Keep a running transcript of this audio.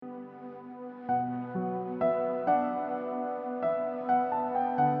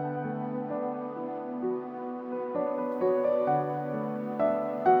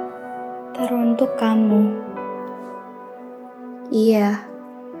Teruntuk kamu. Iya,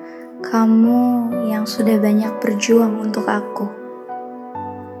 kamu yang sudah banyak berjuang untuk aku.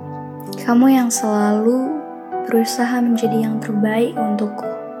 Kamu yang selalu berusaha menjadi yang terbaik untukku.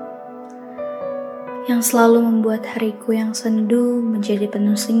 Yang selalu membuat hariku yang sendu menjadi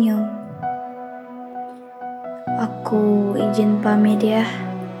penuh senyum. Aku izin pamit ya.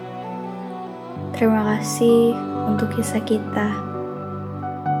 Terima kasih untuk kisah kita.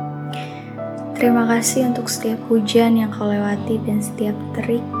 Terima kasih untuk setiap hujan yang kau lewati dan setiap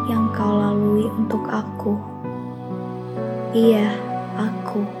terik yang kau lalui untuk aku. Iya,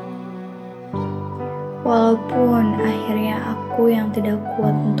 aku. Walaupun akhirnya aku yang tidak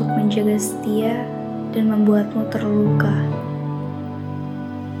kuat untuk menjaga setia dan membuatmu terluka.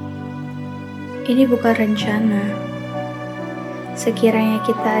 Ini bukan rencana. Sekiranya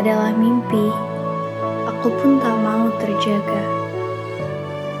kita adalah mimpi, aku pun tak mau terjaga.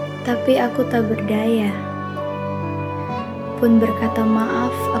 Tapi aku tak berdaya. Pun berkata maaf,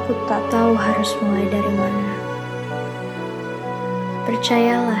 aku tak tahu harus mulai dari mana.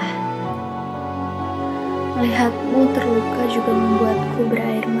 Percayalah, melihatmu terluka juga membuatku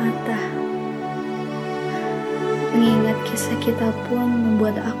berair mata. Mengingat kisah kita pun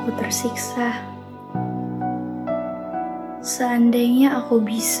membuat aku tersiksa. Seandainya aku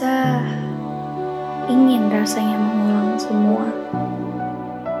bisa, ingin rasanya mengulang semua.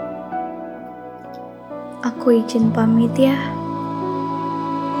 Aku izin pamit ya.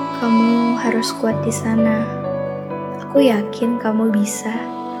 Kamu harus kuat di sana. Aku yakin kamu bisa.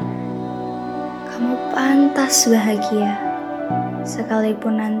 Kamu pantas bahagia.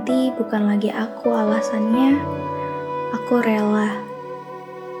 Sekalipun nanti bukan lagi aku alasannya, aku rela.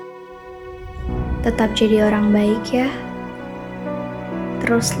 Tetap jadi orang baik ya.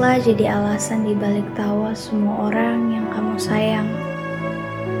 Teruslah jadi alasan di balik tawa semua orang yang kamu sayang.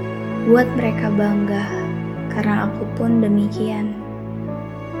 Buat mereka bangga, karena aku pun demikian.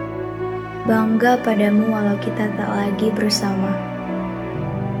 Bangga padamu walau kita tak lagi bersama.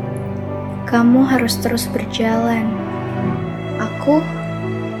 Kamu harus terus berjalan. Aku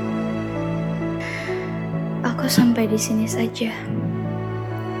sampai di sini saja.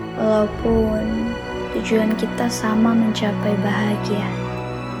 Walaupun tujuan kita sama mencapai bahagia.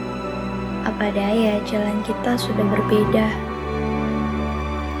 Apa daya, jalan kita sudah berbeda.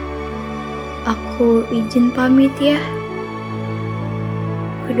 Aku izin pamit ya.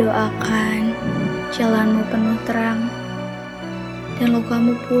 Kudoakan jalanmu penuh terang dan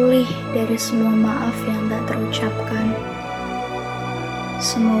lukamu pulih dari semua maaf yang tak terucapkan.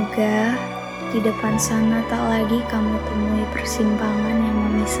 Semoga di depan sana tak lagi kamu temui persimpangan yang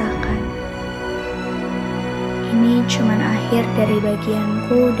memisahkan. Ini cuma akhir dari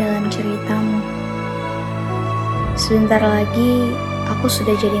bagianku dalam ceritamu. Sebentar lagi aku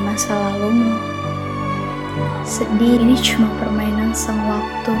sudah jadi masa lalumu. Sedih ini cuma permainan sang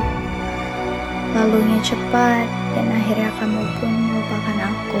waktu. Lalunya cepat dan akhirnya kamu pun melupakan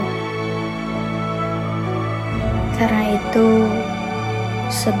aku. Karena itu,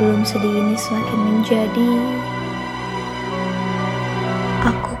 sebelum sedih ini semakin menjadi,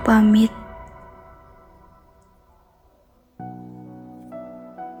 aku pamit.